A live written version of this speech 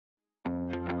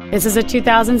This is a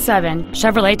 2007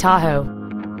 Chevrolet Tahoe.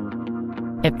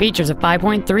 It features a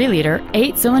 5.3-liter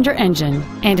 8-cylinder engine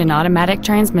and an automatic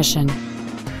transmission.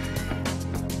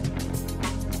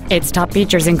 Its top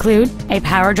features include a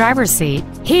power driver's seat,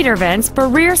 heater vents for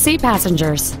rear seat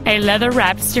passengers, a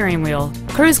leather-wrapped steering wheel,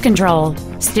 cruise control,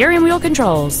 steering wheel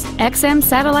controls, XM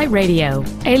satellite radio,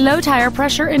 a low tire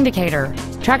pressure indicator,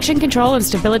 traction control and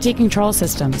stability control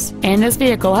systems, and this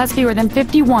vehicle has fewer than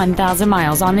 51,000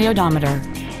 miles on the odometer.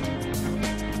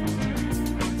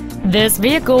 This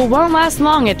vehicle won't last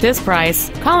long at this price.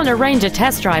 Call and arrange a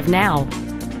test drive now.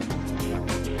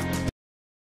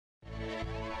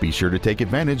 Be sure to take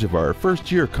advantage of our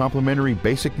first-year complimentary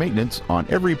basic maintenance on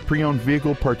every pre-owned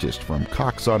vehicle purchased from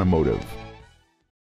Cox Automotive.